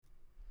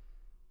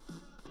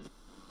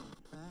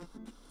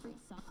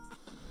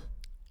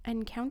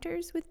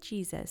Encounters with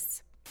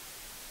Jesus.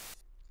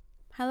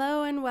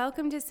 Hello and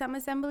welcome to Some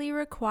Assembly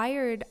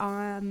Required,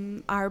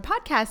 our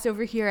podcast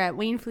over here at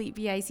Wainfleet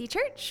VIC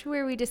Church,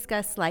 where we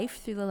discuss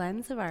life through the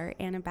lens of our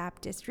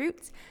Anabaptist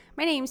roots.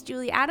 My name's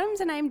Julie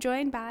Adams, and I'm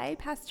joined by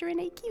Pastor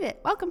Renee Kiewit.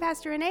 Welcome,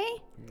 Pastor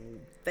Renee.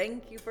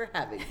 Thank you for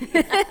having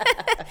me.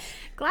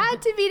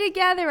 Glad to be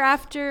together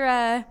after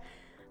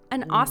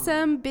an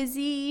awesome,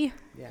 busy,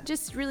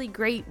 just really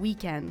great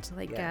weekend.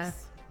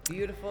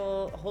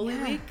 Beautiful Holy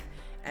Week.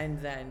 And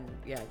then,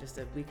 just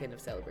a weekend of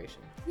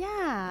celebration.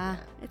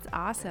 It's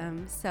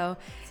awesome. So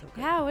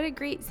what a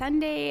great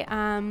Sunday.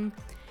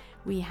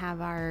 We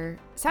have our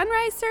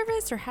sunrise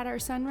service, or had our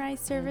sunrise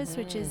service,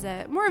 which is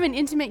more of an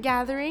intimate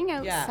gathering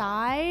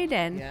outside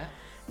and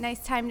nice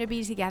time to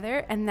be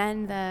together. And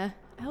then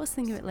I always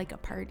think of it like a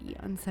party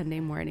on Sunday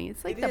morning.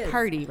 It's like the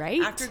party,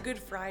 right? After Good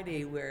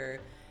Friday,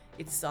 where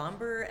it's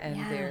somber and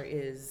there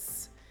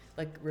is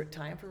like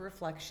time for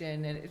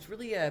reflection, and it's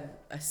really a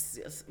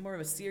more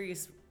of a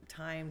serious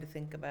time to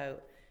think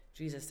about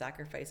Jesus'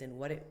 sacrifice and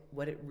what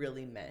it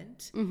really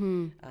meant.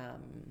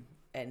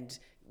 And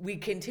we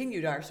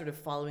continued our sort of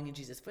following in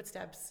Jesus'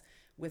 footsteps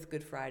with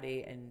Good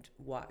Friday and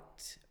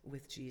walked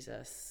with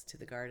Jesus to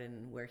the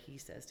garden where he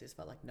says to his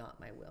father, like, not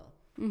my will,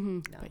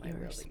 not my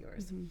will, but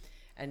yours.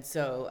 And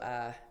so,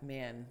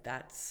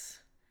 that's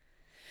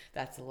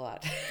a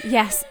lot.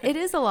 Yes, it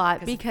is a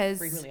lot because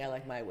frequently I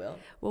like my will.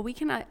 Well, we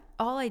can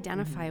all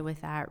identify with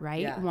that,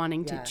 right?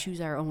 Wanting to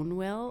choose our own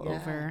will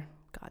over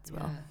God's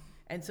will.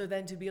 And so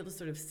then to be able to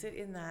sort of sit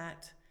in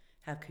that,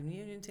 have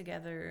communion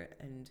together,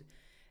 and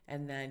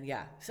then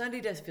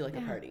Sunday does feel like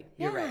a party.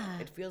 You're right.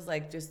 It feels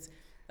like just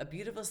a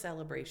beautiful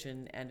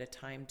celebration and a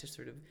time to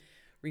sort of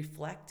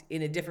reflect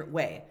in a different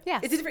way.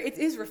 Yes. It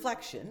is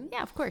reflection.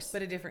 Yeah, of course.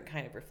 But a different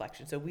kind of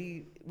reflection. So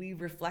we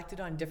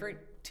reflected on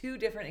two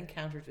different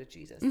encounters with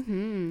Jesus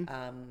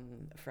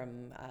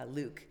from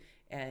Luke.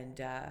 And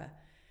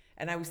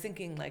I was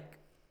thinking, like,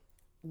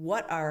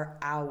 what are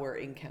our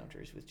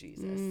encounters with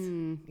Jesus?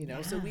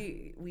 So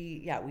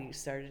we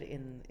started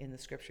in the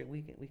scripture.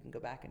 We can go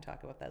back and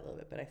talk about that a little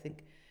bit. But I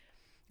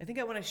think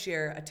I want to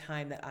share a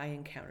time that I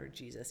encountered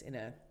Jesus in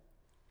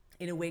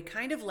a way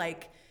kind of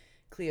like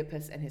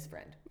Cleopas and his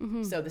friend.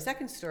 So the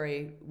second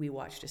story, we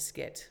watched a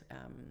skit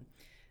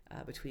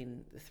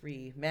between the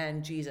three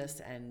men, Jesus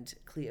and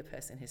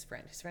Cleopas and his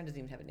friend. His friend doesn't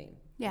even have a name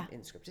in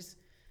the script, just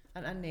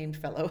an unnamed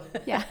fellow.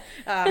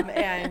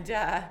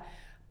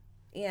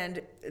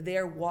 And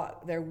they're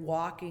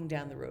walking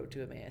down the road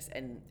to Emmaus,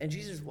 and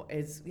Jesus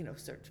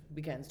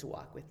begins to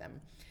walk with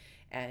them,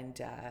 and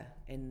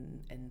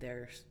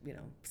they're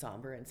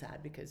somber and sad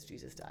because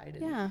Jesus died,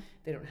 and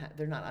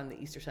they're not on the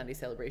Easter Sunday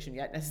celebration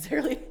yet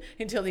necessarily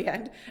until the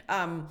end,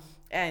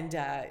 and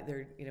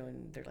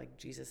they're like,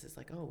 Jesus is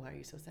like, oh, why are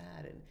you so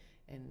sad?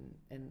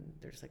 And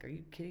they're just like, are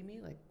you kidding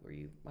me? Like, were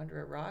you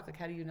under a rock? Like,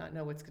 how do you not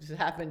know what's just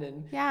happened?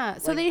 And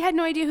so they had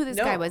no idea who this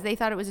guy was. They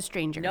thought it was a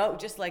stranger. No,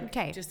 just a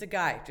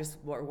guy. Just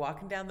we're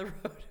walking down the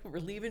road. We're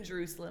leaving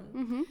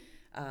Jerusalem,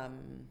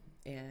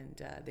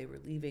 and they were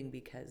leaving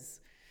because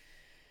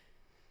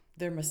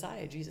their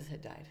Messiah, Jesus,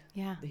 had died.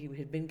 He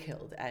had been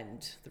killed,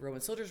 and the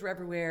Roman soldiers were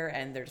everywhere.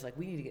 And they're just like,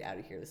 we need to get out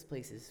of here. This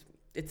place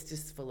it's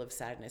just full of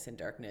sadness and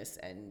darkness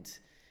and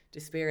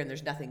despair, and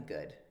there's nothing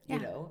good,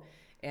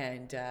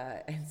 And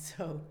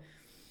so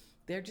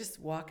they're just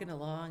walking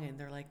along, and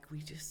they're like,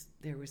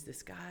 there was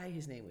this guy,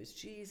 his name was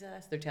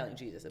Jesus. They're telling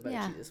Jesus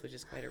about Jesus, which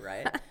is quite a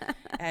riot.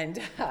 And,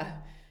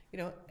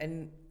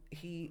 and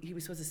he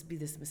was supposed to be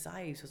this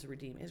Messiah. He was supposed to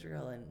redeem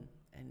Israel,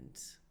 and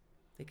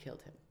they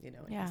killed him, and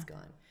he's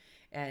gone.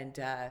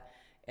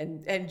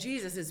 And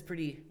Jesus is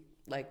pretty,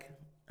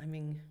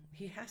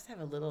 he has to have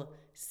a little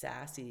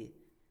sassy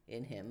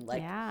in him,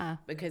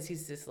 because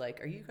he's just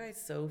like, are you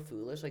guys so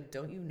foolish? Like,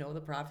 don't you know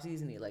the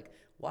prophecies? And he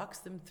walks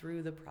them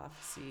through the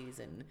prophecies,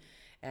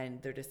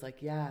 and they're just like,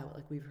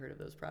 we've heard of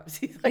those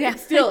prophecies.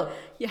 Still,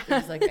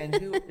 He's like, and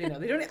who, they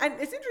don't.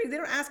 It's interesting. They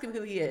don't ask him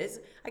who he is.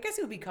 I guess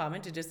it would be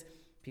common to just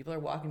people are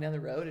walking down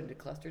the road and to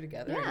cluster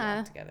together and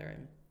walk together.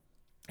 And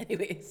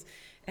anyways,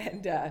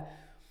 and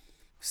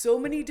so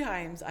many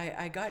times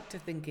I got to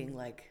thinking,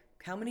 like,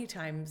 how many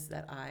times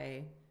that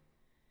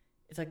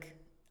it's like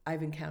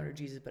I've encountered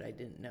Jesus, but I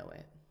didn't know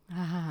it.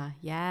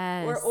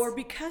 Yes. Or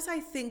because I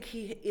think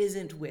he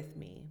isn't with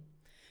me.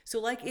 So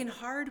like in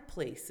hard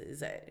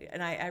places,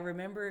 and I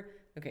remember,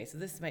 so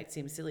this might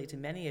seem silly to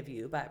many of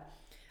you, but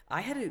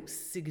I had a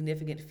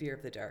significant fear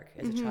of the dark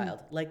as a child,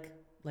 like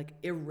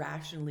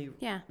irrationally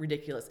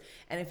ridiculous.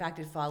 And in fact,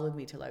 it followed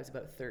me till I was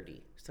about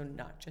 30. So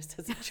not just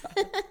as a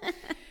child.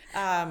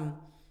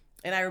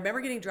 And I remember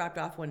getting dropped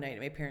off one night at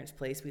my parents'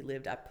 place. We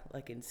lived up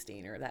like in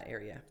Stayner, that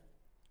area.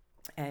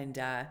 And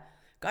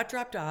got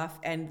dropped off,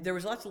 and there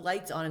was lots of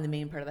lights on in the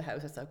main part of the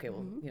house. I said, okay,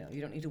 well,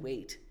 you don't need to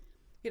wait.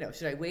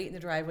 Should I wait in the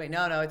driveway?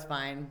 No, it's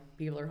fine.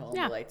 People are home.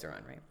 The lights are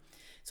on, right?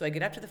 So I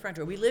get up to the front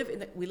door. We lived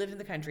in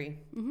the country.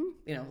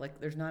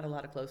 There's not a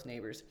lot of close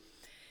neighbors.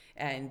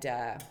 And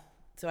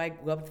so I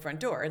go up to the front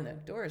door, and the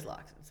door is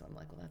locked. So I'm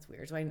like, well, that's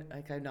weird. So I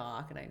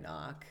knock,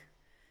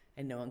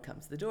 and no one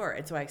comes to the door.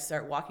 And so I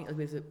start walking, like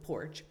there's a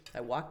porch.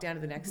 I walk down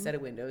to the next set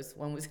of windows.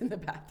 One was in the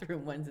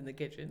bathroom, one's in the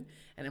kitchen.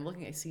 And I'm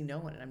looking, I see no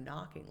one, and I'm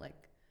knocking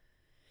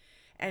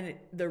and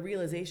the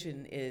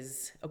realization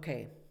is,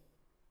 okay,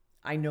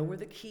 I know where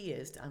the key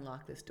is to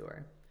unlock this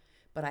door,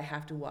 but I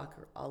have to walk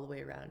all the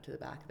way around to the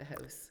back of the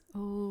house.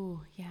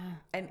 Oh, yeah.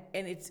 And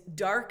it's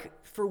dark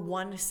for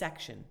one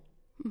section.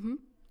 Mm-hmm.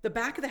 The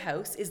back of the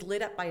house is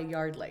lit up by a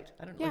yard light.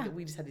 I don't know,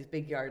 we just had these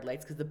big yard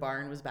lights because the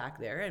barn was back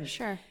there. And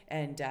sure.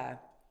 And I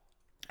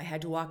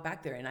had to walk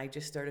back there, and I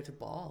just started to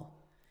bawl.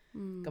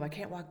 Go, I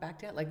can't walk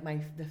back down. Like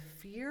the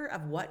fear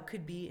of what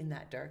could be in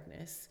that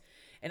darkness.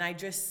 And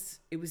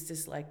it was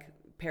just like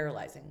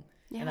paralyzing.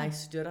 Yeah. And I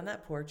stood on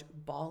that porch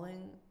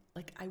bawling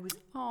like I was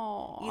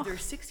either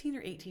 16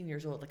 or 18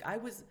 years old. Like I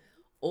was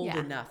old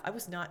enough. I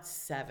was not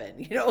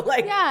 7,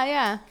 like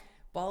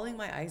bawling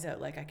my eyes out.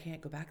 Like I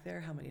can't go back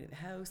there. How am I going to the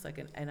house? Like,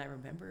 and I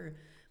remember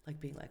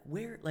like being like,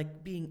 where,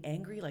 like being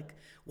angry. Like,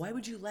 why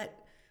would you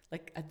let,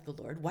 like at the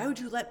Lord, why would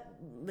you let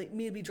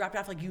me be dropped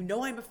off? Like,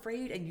 I'm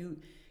afraid, and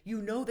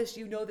you know this.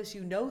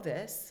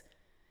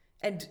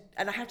 And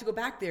I have to go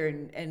back there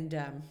and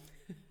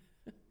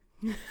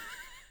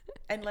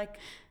and like,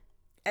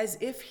 as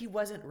if he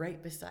wasn't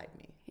right beside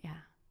me. Yeah.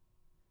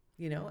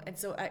 And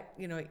so I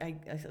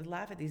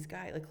laugh at these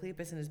guys, like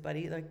Cleopas and his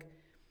buddy, like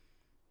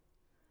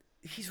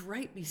he's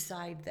right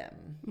beside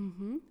them.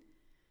 Mm-hmm.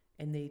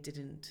 And they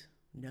didn't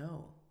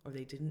know, or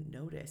they didn't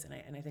notice. And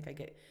I think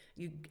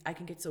I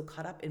can get so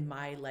caught up in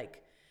my,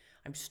 like,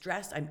 I'm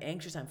stressed, I'm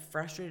anxious, I'm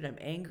frustrated, I'm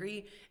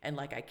angry. And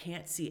like, I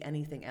can't see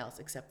anything else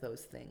except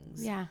those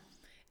things. Yeah.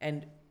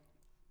 And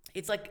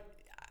it's like,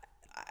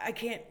 I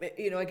can't,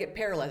 I get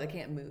paralyzed. I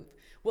can't move.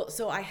 Well,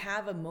 so I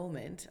have a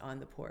moment on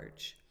the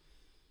porch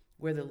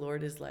where the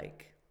Lord is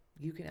like,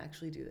 you can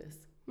actually do this.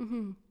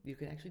 Mm-hmm. You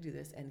can actually do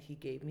this. And he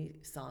gave me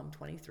Psalm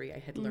 23. I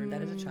had learned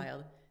that as a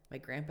child. My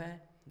grandpa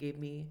gave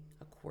me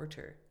a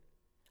quarter.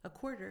 A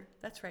quarter.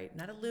 That's right.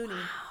 Not a loonie.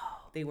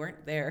 Wow. They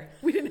weren't there.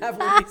 We didn't have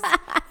loonies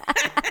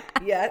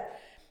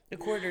yet. A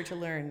quarter to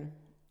learn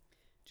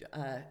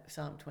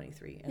Psalm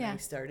 23. And I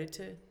started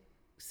to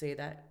say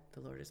that. The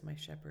Lord is my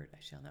shepherd, I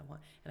shall not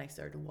want. And I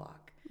started to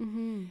walk.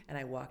 Mm-hmm. And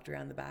I walked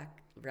around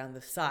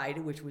the side,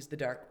 which was the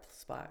dark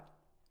spot,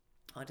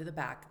 onto the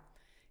back,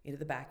 into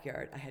the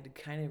backyard. I had to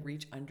kind of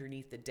reach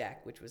underneath the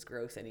deck, which was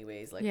gross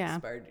anyways, like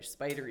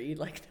spidery,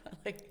 like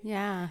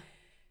yeah.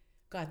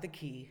 Got the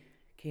key,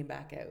 came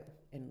back out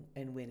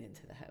and went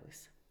into the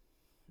house.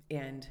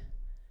 And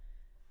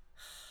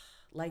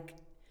like,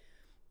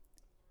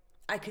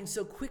 I can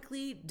so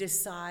quickly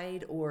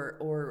decide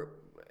or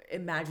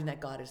imagine that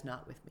God is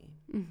not with me.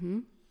 Mm-hmm.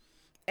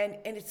 And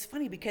it's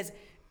funny because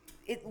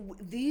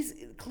these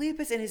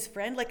Cleopas and his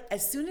friend, like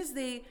as soon as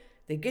they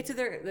get to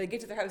their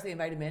house, they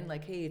invite him in,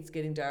 like, hey, it's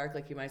getting dark,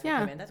 like you might as well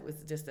come in. That was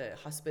just a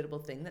hospitable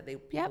thing that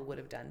people would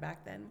have done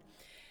back then.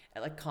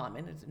 Like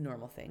common, it's a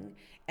normal thing.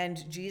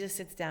 And Jesus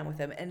sits down with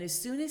them, and as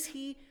soon as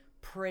he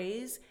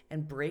prays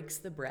and breaks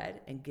the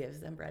bread and gives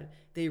them bread,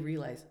 they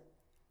realize,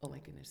 oh my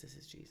goodness, this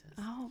is Jesus.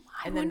 Oh,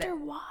 I wonder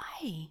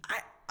why.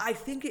 I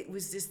think it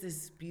was just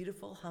this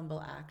beautiful,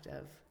 humble act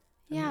of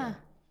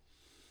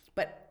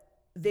but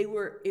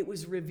it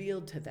was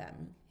revealed to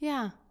them.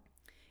 Yeah.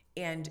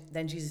 And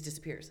then Jesus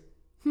disappears.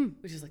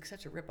 Which is like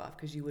such a ripoff,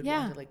 because you would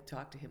want to like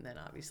talk to him then,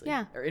 obviously.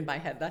 Yeah. Or in my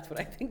head, that's what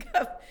I think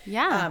of.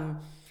 Yeah.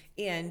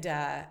 And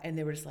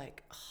they were just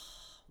like, oh,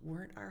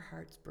 weren't our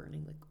hearts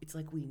burning? Like it's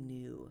like we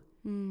knew.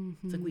 Mm-hmm.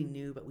 It's like we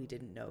knew, but we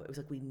didn't know. It was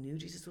like we knew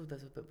Jesus was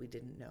with us, but we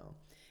didn't know.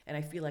 And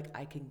I feel like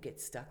I can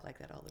get stuck like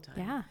that all the time.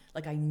 Yeah.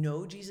 Like I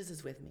know Jesus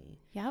is with me.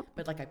 Yep.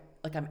 But like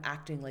I'm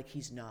acting like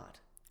he's not.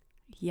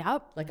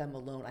 Yep. Like I'm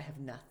alone. I have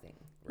nothing.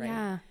 Right.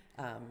 Yeah.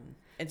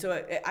 And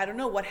so I don't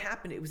know what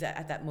happened. It was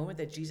at that moment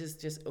that Jesus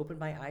just opened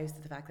my eyes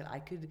to the fact that I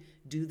could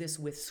do this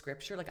with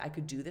Scripture. Like I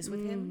could do this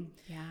with him.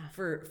 Yeah.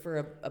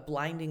 For a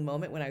blinding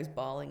moment when I was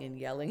bawling and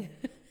yelling.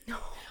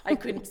 I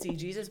couldn't see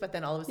Jesus, but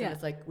then all of a sudden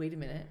it's like, wait a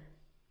minute.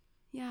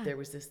 Yeah. There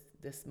was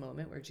this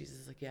moment where Jesus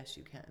is like, yes,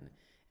 you can.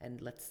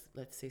 And let's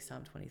say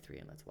Psalm 23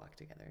 and let's walk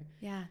together.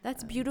 Yeah,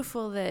 that's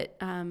beautiful that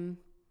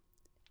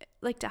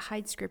like to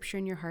hide Scripture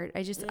in your heart.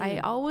 I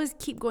always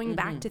keep going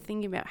back to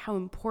thinking about how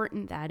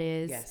important that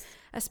is,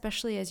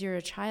 especially as you're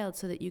a child,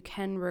 so that you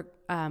can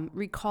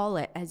recall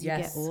it as you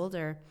get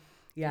older.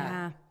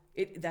 Yeah.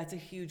 That's a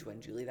huge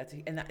one, Julie.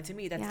 To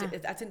me,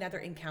 that's another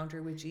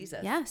encounter with Jesus.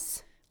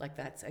 Yes. Like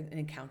that's an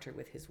encounter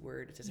with his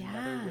word. It's just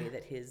another way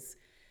that his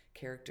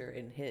character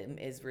in him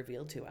is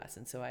revealed to us.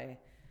 And so I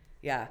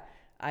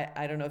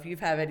don't know if you've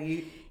had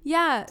any.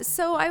 Yeah.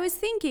 So I was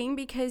thinking,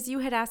 because you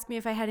had asked me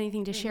if I had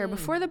anything to share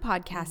before the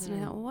podcast, and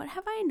I thought, well, what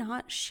have I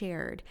not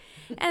shared?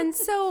 And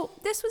so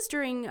this was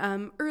during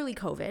early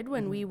COVID,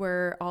 when we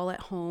were all at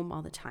home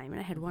all the time. And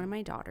I had one of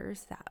my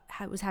daughters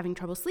that was having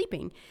trouble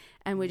sleeping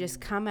and would just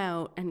come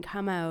out and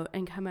come out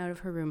and come out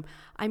of her room.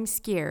 I'm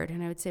scared.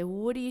 And I would say,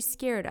 well, what are you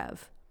scared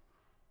of?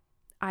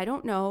 I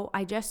don't know.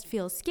 I just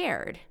feel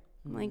scared.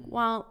 I'm like,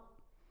 well,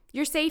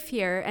 you're safe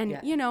here. And,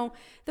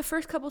 the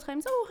first couple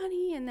times, oh,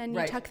 honey, and then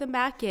you tuck them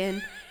back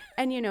in.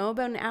 And,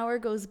 about an hour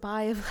goes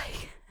by of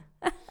like,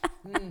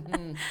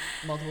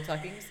 Multiple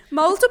tuckings.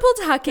 Multiple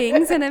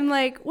tuckings. And I'm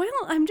like, well,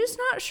 I'm just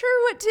not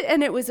sure what to,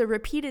 and it was a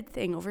repeated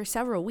thing over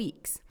several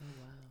weeks. Oh,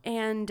 wow.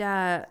 And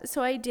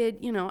so I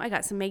did, I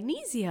got some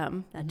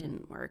magnesium. That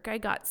didn't work. I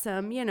got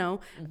some,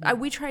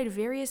 we tried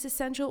various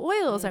essential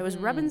oils. I was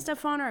rubbing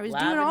stuff on her. I was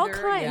doing all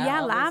kinds.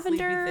 Yeah,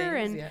 lavender.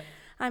 And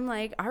I'm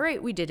like, all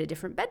right, we did a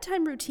different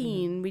bedtime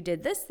routine. We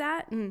did this,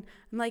 that. And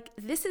I'm like,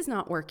 this is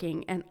not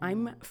working. And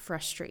I'm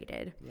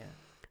frustrated. Yeah.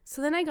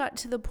 So then I got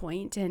to the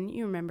point, and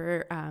you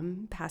remember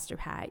Pastor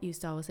Pat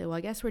used to always say, well,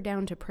 I guess we're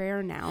down to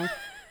prayer now.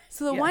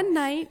 So the one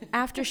night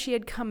after she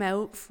had come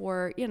out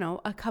for,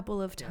 a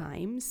couple of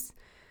times,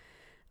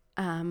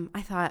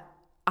 I thought,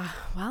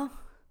 well,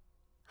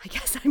 I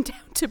guess I'm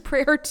down to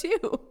prayer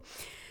too.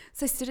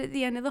 So I stood at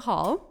the end of the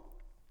hall,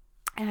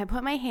 and I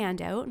put my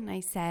hand out, and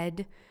I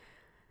said,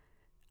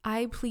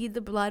 I plead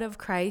the blood of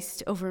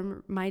Christ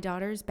over my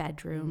daughter's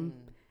bedroom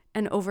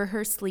and over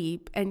her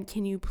sleep. And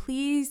can you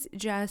please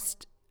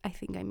just, I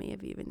think I may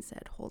have even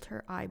said, hold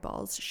her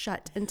eyeballs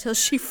shut until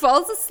she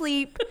falls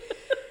asleep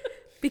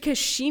because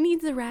she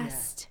needs a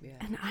rest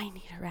and I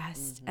need a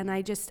rest. And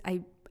I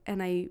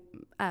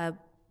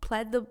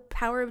pled the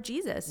power of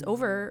Jesus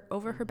over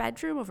her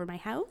bedroom, over my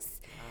house.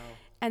 Wow.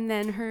 And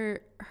then her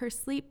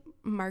sleep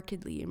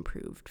markedly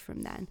improved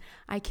from then.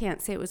 I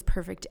can't say it was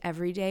perfect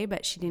every day,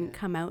 but she didn't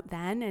come out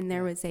then, and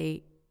there was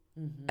a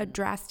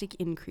drastic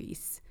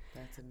increase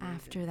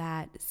after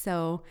that.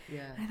 So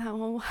I thought,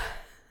 well,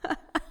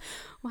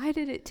 why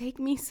did it take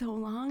me so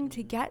long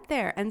to get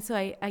there? And so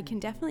I can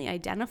definitely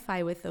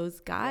identify with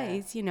those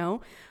guys.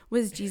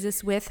 Was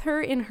Jesus with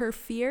her in her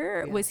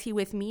fear? Was he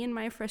with me in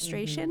my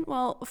frustration?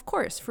 Well, of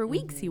course, for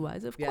weeks he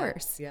was, of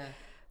course. Yeah.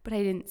 But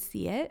I didn't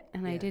see it,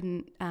 and I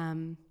didn't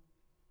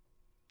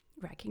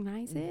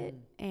recognize it.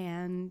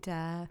 And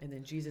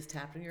then Jesus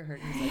tapped on your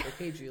heart and he's like,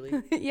 okay, Julie,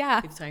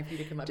 it's time for you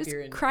to come up just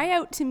here and cry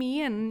out to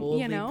me and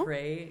boldly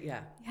pray.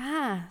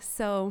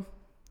 So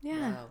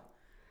wow.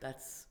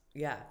 That's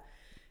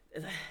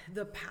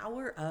the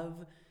power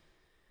of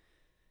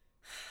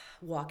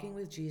walking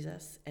with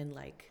Jesus and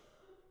like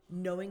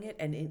knowing it,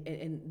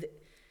 and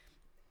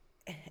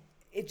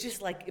it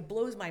just like it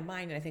blows my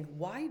mind, and I think,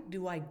 why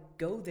do I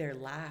go there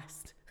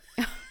last?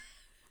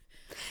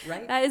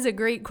 Right? That is a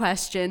great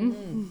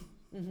question.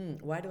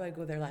 Why do I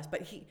go there last?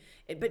 But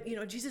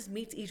Jesus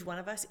meets each one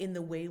of us in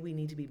the way we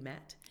need to be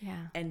met. Yeah.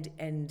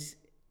 And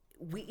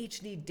we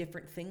each need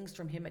different things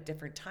from him at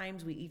different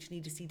times. We each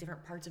need to see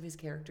different parts of his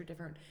character,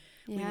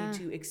 we need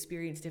to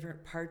experience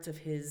different parts of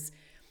his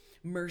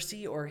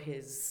mercy or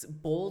his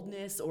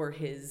boldness or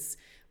his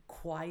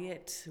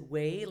quiet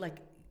way.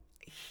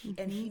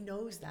 And he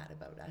knows that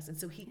about us. And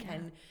so he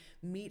can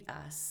meet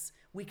us.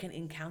 We can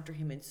encounter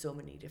him in so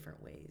many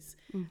different ways.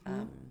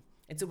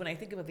 And so when I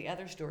think about the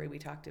other story we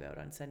talked about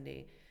on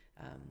Sunday,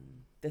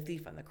 the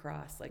thief on the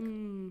cross,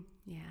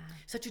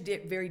 such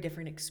a very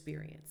different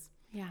experience.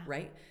 Yeah.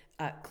 Right?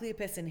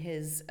 Cleopas and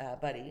his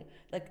buddy,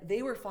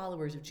 they were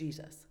followers of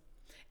Jesus.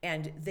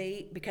 And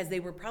because they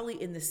were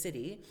probably in the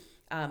city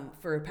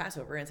for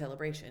Passover and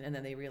celebration, and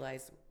then they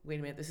realized, wait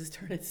a minute, this is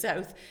turning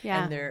south.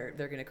 Yeah. And they're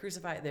going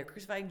to they're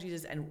crucifying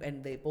Jesus,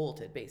 and they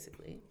bolted,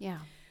 basically. Yeah.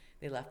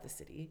 They left the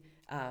city.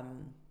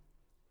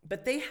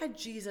 But they had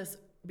Jesus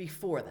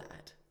before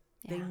that.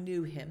 Yeah. They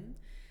knew him.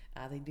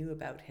 They knew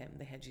about him.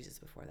 They had Jesus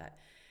before that.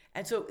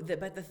 And so,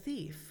 but the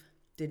thief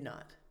did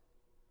not.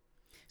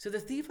 So the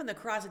thief on the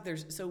cross,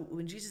 so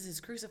when Jesus is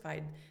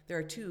crucified, there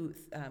are two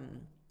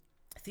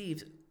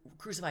thieves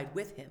crucified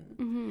with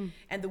him.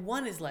 And the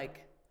one is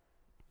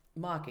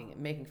mocking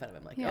him, making fun of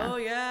him. Oh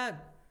yeah,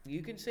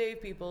 you can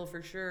save people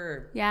for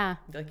sure. Yeah.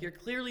 You're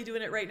clearly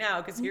doing it right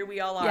now because here we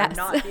all are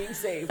not being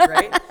saved,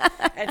 right?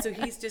 And so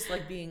he's just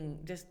being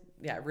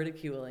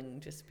ridiculing,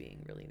 just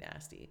being really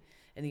nasty.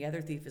 And the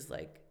other thief is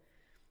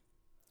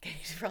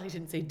he probably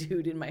didn't say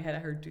dude. In my head I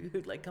heard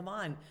dude, come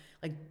on.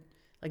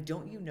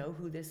 Don't you know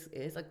who this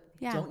is?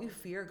 Don't you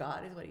fear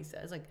God is what he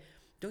says.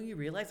 Don't you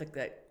realize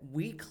that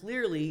we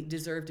clearly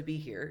deserve to be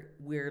here?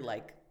 We're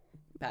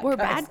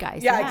bad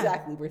guys. Yeah,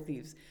 exactly. We're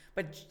thieves.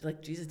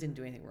 But Jesus didn't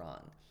do anything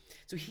wrong.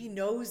 So he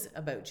knows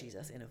about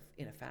Jesus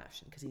in a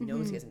fashion because he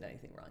knows he hasn't done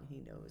anything wrong. He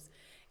knows.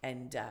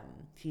 And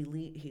he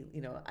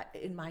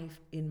in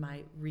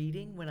my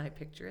reading, when I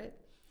picture it,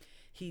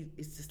 he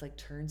is just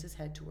turns his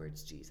head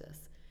towards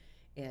Jesus.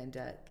 And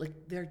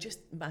there just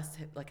must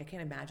have, I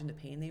can't imagine the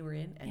pain they were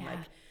in. And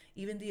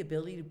even the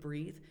ability to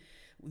breathe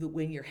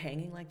when you're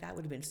hanging like that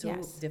would have been so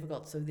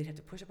difficult. So they'd have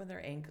to push up on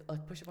their ankle,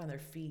 push up on their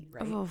feet,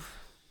 right? Oh.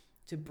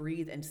 To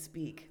breathe and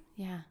speak.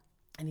 Yeah.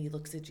 And he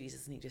looks at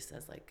Jesus and he just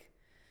says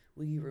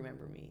will you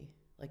remember me?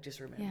 Just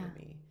remember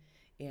me.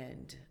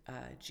 And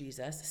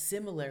Jesus,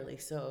 similarly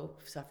so,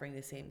 suffering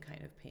the same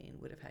kind of pain,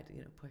 would have had to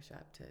push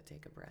up to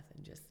take a breath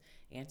and just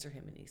answer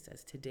him. And he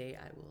says, today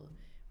I will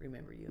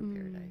remember you in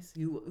paradise.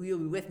 You'll be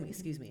with me,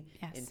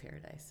 in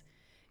paradise.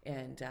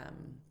 And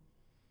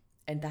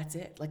that's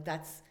it.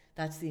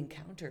 That's the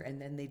encounter.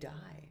 And then they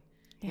die.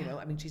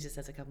 Yeah. Jesus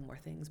says a couple more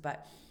things,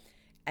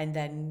 and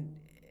then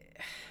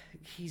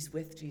he's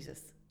with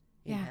Jesus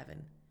in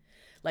heaven.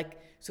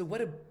 So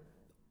what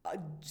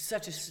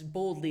such a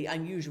boldly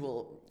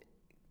unusual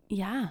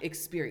Yeah.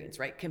 experience,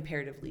 right?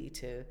 Comparatively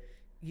to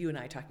you and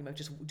I talking about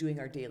just doing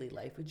our daily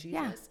life with Jesus.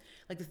 Yeah.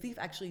 Like the thief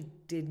actually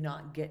did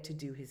not get to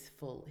do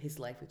his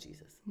life with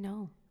Jesus,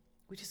 No.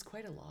 which is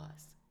quite a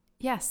loss.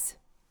 Yes,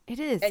 it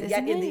is. And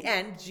yet isn't in it? the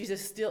end,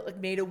 Jesus still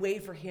made a way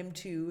for him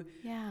to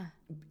Yeah.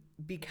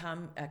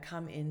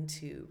 come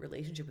into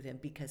relationship with him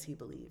because he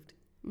believed.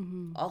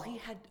 Mm-hmm.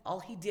 All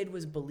he did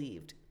was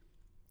believed,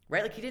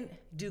 right? Like he didn't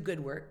do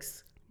good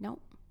works.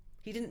 Nope.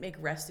 He didn't make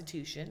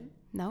restitution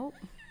Nope.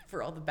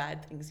 for all the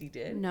bad things he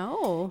did.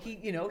 No. He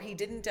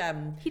didn't.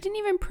 He didn't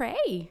even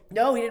pray.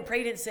 No, he didn't pray.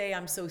 He didn't say,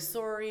 "I'm so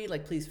sorry.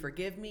 Like, please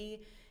forgive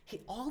me."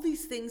 All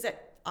these things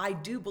that I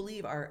do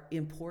believe are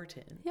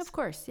important. Yeah, of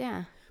course.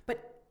 Yeah.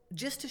 But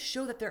just to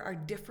show that there are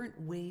different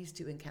ways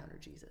to encounter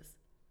Jesus.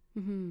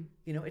 Mm-hmm.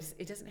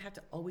 It doesn't have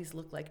to always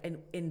look like, and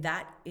in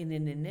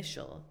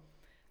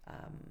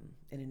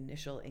an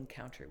initial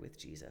encounter with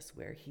Jesus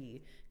where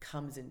he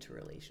comes into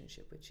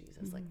relationship with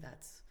Jesus. Mm-hmm. Like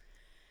that's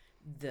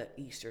the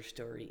Easter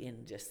story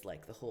in just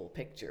like the whole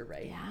picture,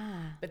 right?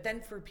 Yeah. But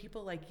then for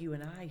people like you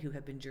and I who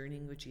have been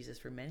journeying with Jesus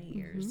for many Mm-hmm.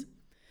 years,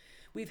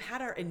 we've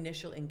had our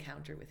initial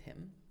encounter with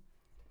him,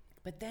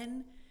 but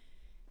then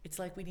it's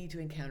like we need to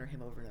encounter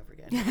him over and over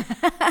again.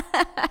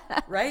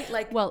 Right?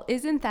 Like, Well,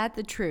 isn't that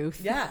the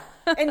truth? yeah.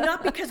 And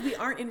not because we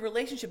aren't in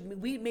relationship.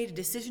 We made a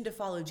decision to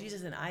follow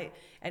Jesus, and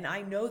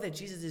I know that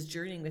Jesus is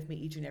journeying with me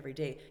each and every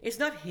day. It's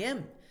not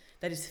him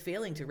that is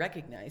failing to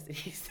recognize that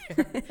he's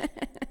there.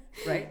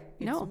 Right?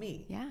 It's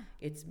me. Yeah.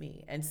 It's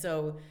me. And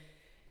so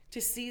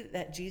to see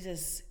that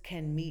Jesus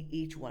can meet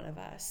each one of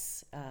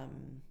us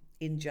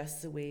in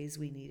just the ways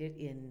we need it,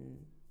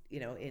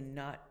 in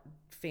not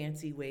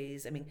fancy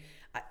ways. I mean,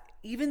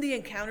 even the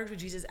encounters with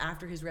Jesus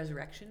after his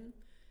resurrection,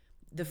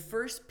 the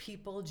first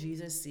people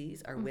Jesus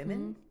sees are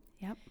women.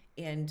 Yep.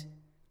 And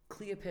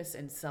Cleopas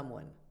and some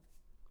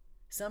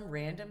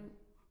random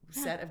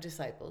set of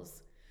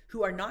disciples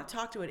who are not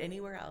talked about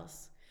anywhere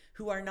else,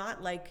 who are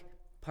not like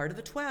part of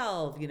the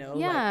 12,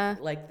 Yeah.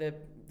 like the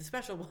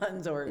special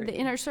ones or The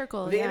inner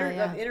circle. the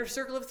yeah. inner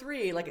circle of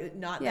 3, like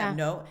not Yeah. them,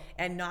 no,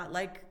 and not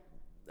like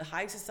the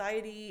high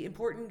society,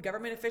 important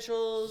government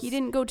officials. He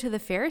didn't go to the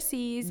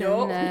Pharisees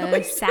No, and no, the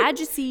he didn't.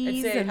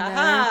 Sadducees. And say, and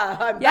 "Ha-ha,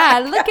 I'm yeah,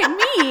 back." look at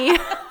me.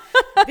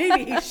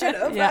 Maybe he should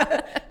have.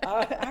 Yeah.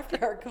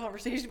 After our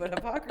conversation about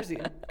hypocrisy,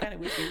 I kind of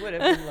wish he would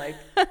have been like,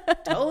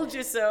 "Told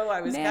you so."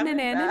 I was coming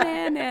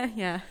back.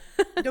 Yeah.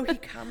 No, he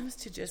comes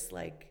to just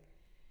like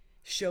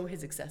show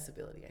his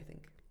accessibility, I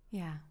think.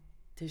 Yeah.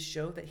 To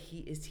show that he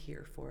is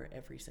here for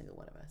every single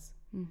one of us.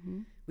 Mm-hmm.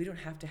 We don't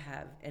have to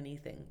have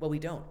anything. Well, we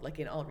don't. Like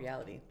in all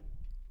reality,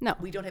 No.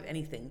 we don't have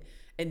anything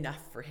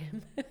enough for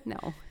him.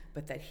 No.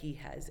 But that he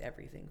has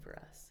everything for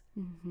us.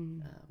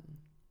 Mm-hmm.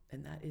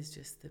 And that is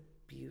just the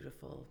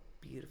beautiful,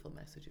 beautiful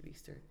message of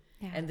Easter.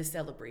 Yeah. And the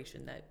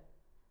celebration that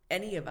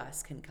any of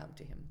us can come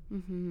to him.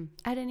 Mm-hmm.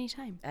 At any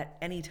time. At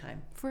any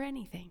time. For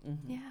anything.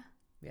 Mm-hmm. Yeah.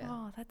 Yeah.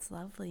 Oh, that's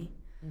lovely.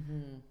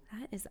 Mm-hmm.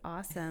 That is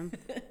awesome.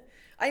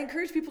 I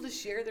encourage people to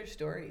share their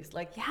stories.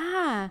 Like,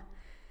 Yeah.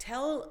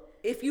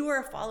 if you are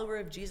a follower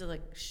of Jesus,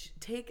 like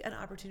take an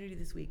opportunity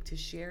this week to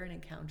share an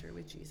encounter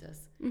with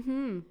Jesus.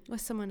 Mm-hmm.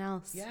 With someone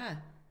else. Yeah.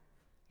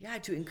 Yeah.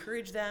 To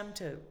encourage them,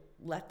 to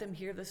let them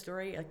hear the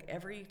story. Like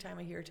every time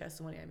I hear a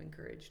testimony, I'm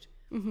encouraged,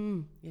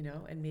 Mm-hmm.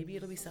 and maybe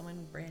it'll be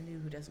someone brand new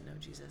who doesn't know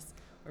Jesus,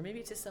 or maybe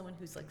it's just someone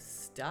who's like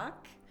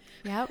stuck.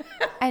 Yep.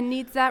 And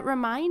needs that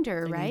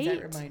reminder, And right?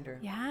 needs that reminder.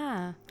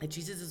 Yeah. That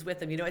Jesus is with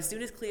them. As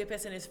soon as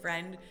Cleopas and his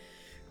friend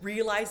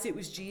realized it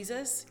was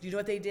Jesus, do you know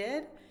what they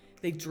did?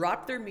 They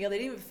dropped their meal. They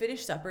didn't even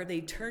finish supper.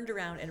 They turned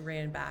around and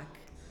ran back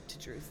to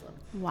Jerusalem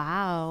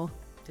Wow.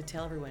 to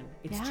tell everyone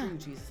it's Yeah. true,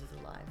 Jesus is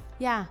alive.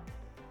 Yeah.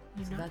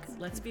 So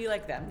let's be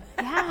like them.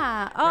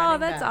 Yeah. Oh, Running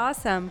that's back.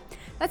 awesome.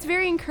 That's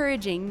very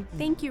encouraging.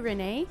 Thank you,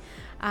 Renee.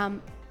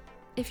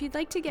 If you'd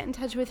like to get in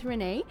touch with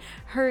Renee,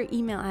 her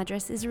email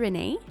address is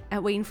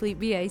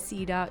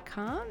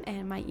renee@waynefleetbic.com,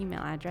 and my email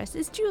address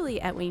is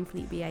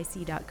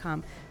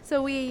julie@waynefleetbic.com.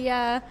 So we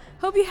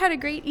hope you had a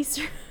great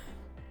Easter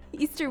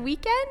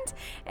weekend,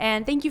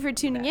 and thank you for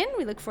tuning in.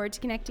 We look forward to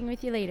connecting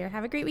with you later.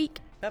 Have a great week.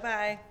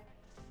 Bye-bye.